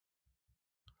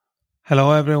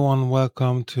Hello, everyone.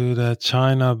 Welcome to the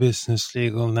China Business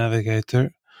Legal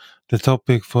Navigator. The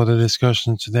topic for the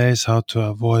discussion today is how to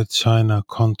avoid China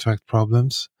contract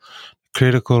problems,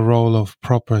 critical role of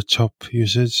proper CHOP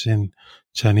usage in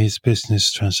Chinese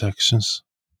business transactions.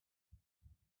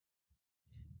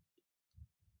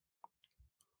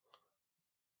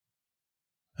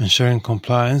 Ensuring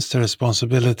compliance, the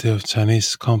responsibility of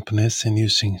Chinese companies in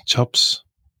using CHOPs.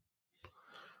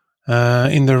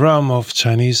 In the realm of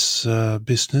Chinese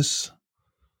business,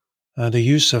 the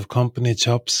use of company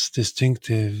CHOPs,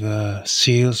 distinctive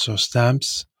seals or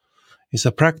stamps, is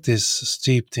a practice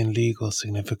steeped in legal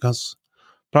significance,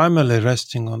 primarily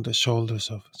resting on the shoulders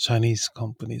of Chinese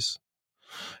companies.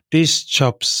 These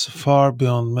CHOPs, far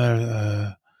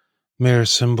beyond mere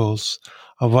symbols,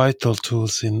 are vital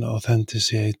tools in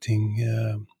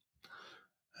authenticating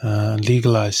and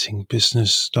legalizing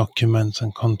business documents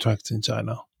and contracts in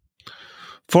China.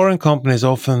 Foreign companies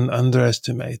often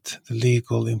underestimate the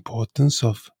legal importance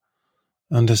of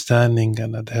understanding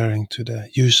and adhering to the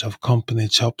use of company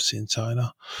CHOPs in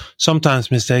China, sometimes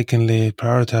mistakenly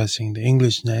prioritizing the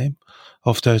English name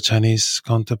of their Chinese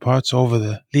counterparts over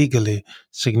the legally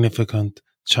significant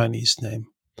Chinese name.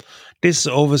 This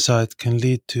oversight can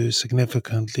lead to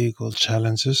significant legal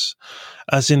challenges,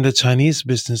 as in the Chinese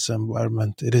business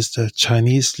environment, it is the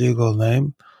Chinese legal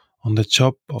name on the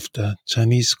CHOP of the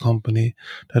Chinese company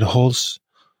that holds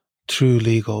true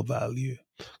legal value.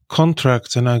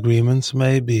 Contracts and agreements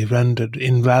may be rendered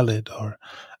invalid or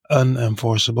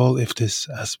unenforceable if this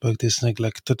aspect is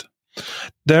neglected.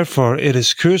 Therefore, it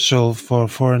is crucial for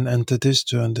foreign entities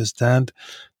to understand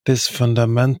this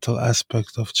fundamental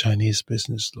aspect of Chinese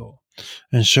business law,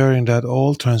 ensuring that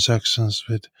all transactions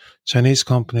with Chinese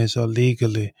companies are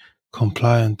legally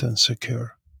compliant and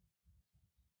secure.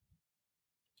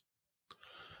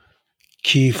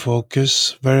 Key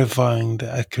focus: verifying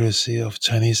the accuracy of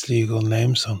Chinese legal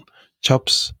names on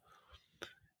CHOPs.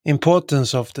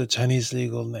 Importance of the Chinese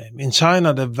legal name. In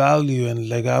China, the value and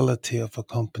legality of a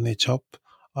company CHOP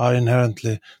are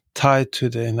inherently tied to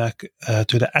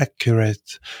the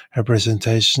accurate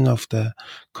representation of the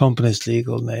company's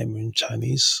legal name in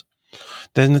Chinese.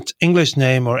 The English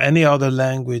name or any other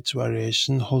language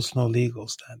variation holds no legal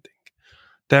standing.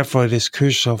 Therefore, it is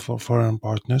crucial for foreign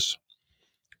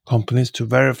companies to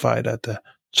verify that the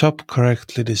CHOP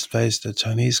correctly displays the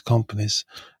Chinese company's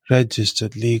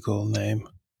registered legal name.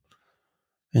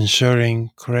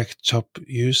 Ensuring correct CHOP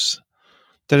use.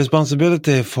 The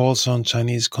responsibility falls on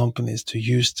Chinese companies to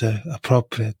use the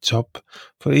appropriate CHOP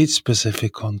for each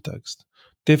specific context.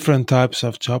 Different types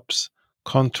of CHOPs,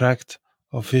 contract,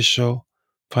 official,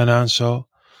 financial,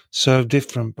 serve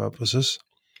different purposes,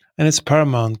 and it's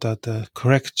paramount that the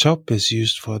correct CHOP is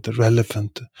used for the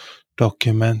relevant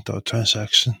document or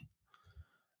transaction.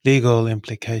 Legal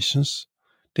implications.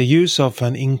 The use of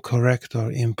an incorrect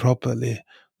or improperly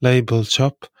labeled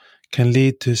CHOP can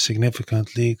lead to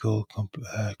significant legal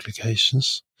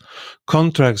complications.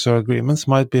 Contracts or agreements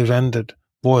might be rendered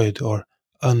void or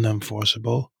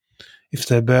unenforceable if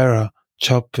they bear a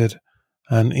CHOP with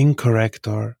an incorrect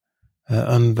or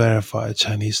unverified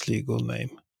Chinese legal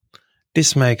name.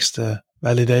 This makes the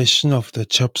validation of the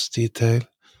CHOP's detail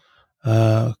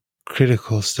a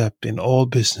critical step in all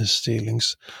business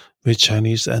dealings with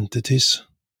Chinese entities.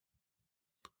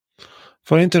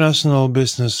 For international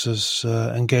businesses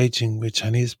engaging with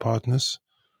Chinese partners,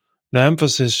 the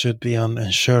emphasis should be on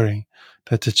ensuring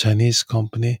that the Chinese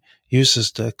company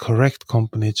uses the correct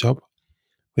company CHOP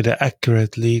with the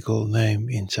accurate legal name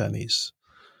in Chinese.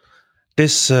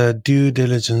 This due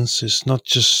diligence is not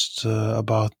just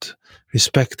about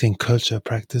respecting cultural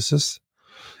practices.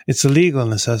 It's a legal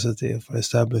necessity for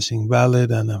establishing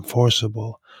valid and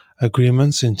enforceable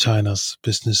agreements in China's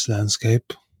business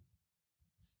landscape.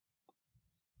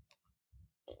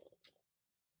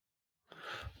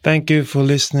 Thank you for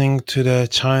listening to the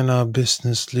China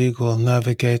Business Legal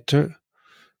Navigator.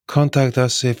 Contact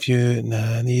us if you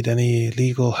need any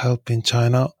legal help in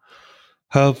China,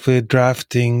 help with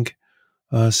drafting,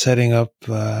 setting up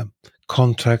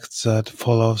contracts that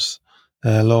follows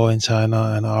law in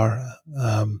China and are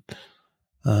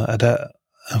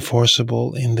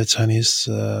enforceable in the Chinese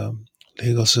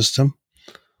legal system.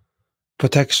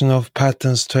 Protection of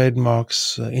patents,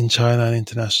 trademarks in China and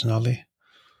internationally.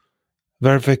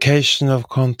 Verification of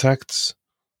contracts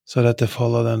so that they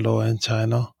follow the law in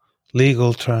China.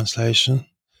 Legal translation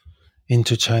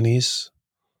into Chinese.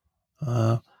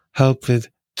 Help with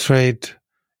trade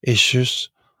issues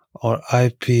or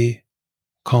IP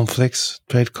conflicts,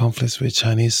 trade conflicts with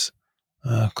Chinese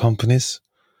companies,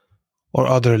 or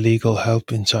other legal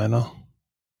help in China.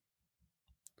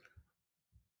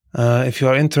 If you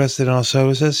are interested in our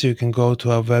services, you can go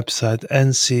to our website,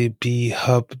 ncbhub.com,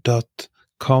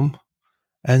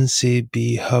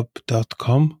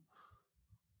 ncbhub.com.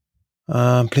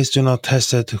 Please do not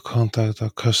hesitate to contact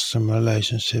our customer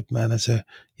relationship manager,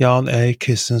 Jan A.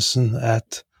 Christensen,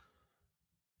 at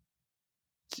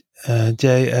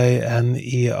JANERIK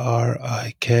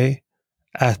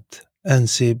at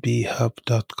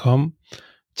ncbhub.com,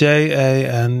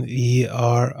 JANERIK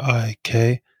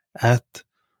at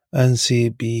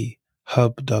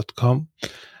ncbhub.com.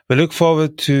 We look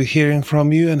forward to hearing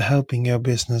from you and helping your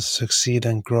business succeed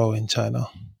and grow in China.